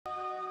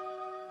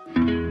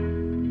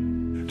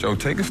Joe,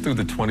 take us through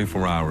the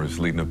 24 hours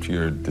leading up to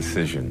your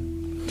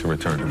decision to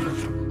return to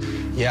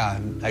Brooklyn. Yeah,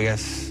 I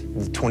guess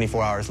the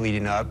 24 hours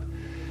leading up,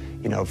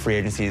 you know, free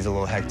agency is a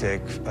little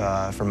hectic.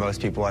 For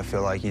most people, I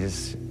feel like you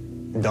just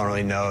don't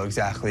really know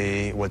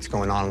exactly what's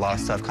going on. A lot of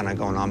stuff kind of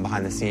going on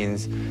behind the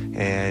scenes,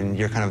 and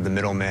you're kind of the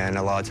middleman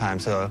a lot of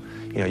times. So,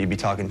 you know, you'd be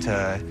talking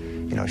to,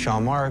 you know,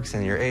 Sean Marks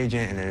and your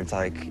agent, and then it's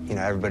like, you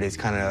know, everybody's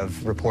kind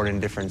of reporting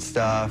different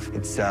stuff.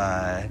 It's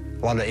a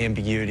lot of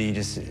ambiguity,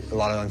 just a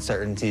lot of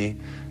uncertainty.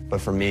 But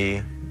for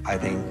me, I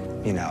think,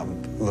 you know,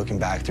 looking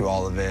back through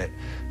all of it,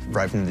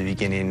 right from the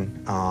beginning,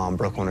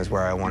 Brooklyn is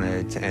where I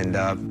wanted to end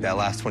up. That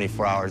last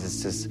 24 hours,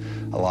 it's just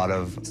a lot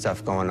of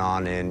stuff going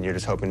on, and you're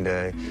just hoping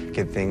to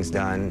get things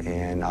done.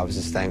 And I was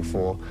just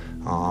thankful,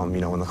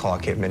 you know, when the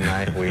clock hit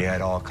midnight, we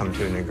had all come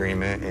to an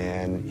agreement,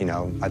 and, you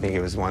know, I think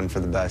it was one for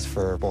the best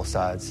for both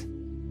sides.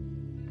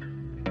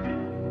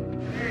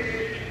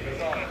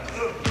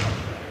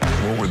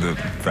 What were the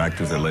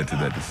factors that led to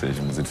that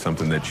decision? Was it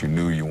something that you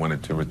knew you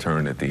wanted to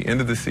return at the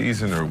end of the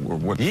season, or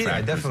what Yeah,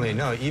 factors? definitely.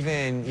 No,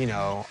 even, you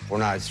know, we're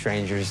not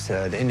strangers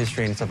to the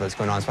industry and stuff that's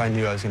going on, so I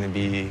knew I was going to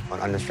be an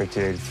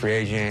unrestricted free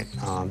agent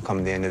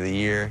come the end of the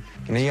year.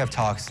 You know, you have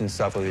talks and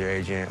stuff with your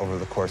agent over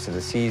the course of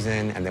the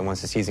season, and then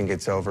once the season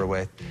gets over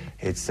with,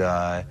 it's, you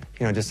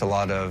know, just a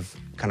lot of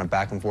kind of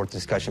back and forth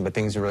discussion, but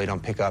things really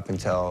don't pick up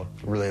until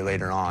really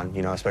later on,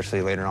 you know,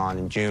 especially later on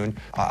in June.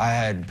 I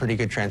had pretty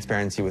good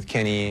transparency with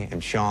Kenny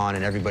and Sean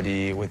and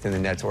everybody within the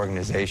Nets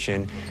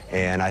organization,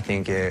 and I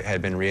think it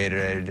had been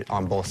reiterated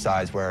on both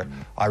sides where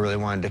I really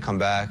wanted to come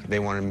back, they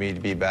wanted me to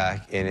be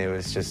back, and it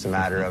was just a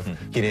matter of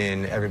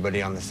getting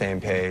everybody on the same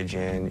page.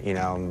 And, you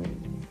know,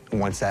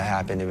 once that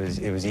happened,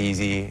 it was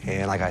easy,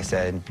 and like I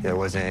said, there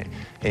wasn't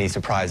any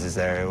surprises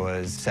there. It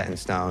was set in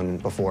stone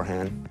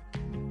beforehand.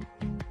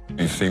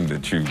 You seem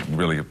that you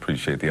really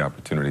appreciate the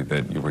opportunity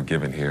that you were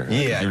given here.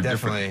 Yeah, You're a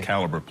definitely. different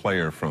caliber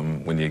player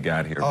from when you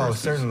got here. Oh, versus...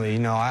 certainly. You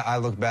know, I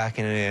look back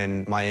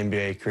and my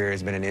NBA career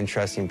has been an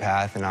interesting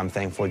path, and I'm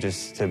thankful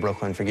just to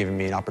Brooklyn for giving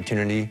me an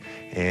opportunity.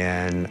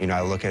 And, you know,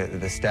 I look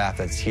at the staff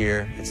that's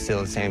here. It's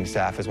still the same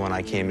staff as when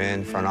I came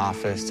in, front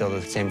office, still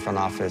the same front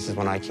office as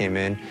when I came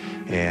in.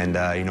 And,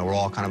 you know, we're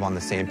all kind of on the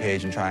same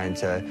page and trying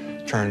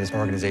to turn this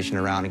organization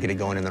around and get it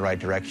going in the right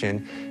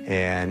direction.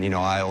 And, you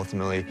know, I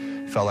ultimately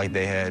felt like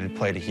they had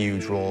played a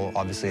huge role,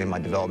 obviously, in my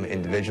development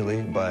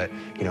individually, but,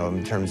 you know,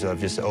 in terms of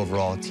just the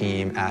overall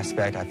team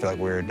aspect, I feel like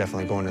we're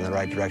definitely going in the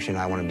right direction.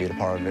 I want to be a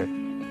part of it.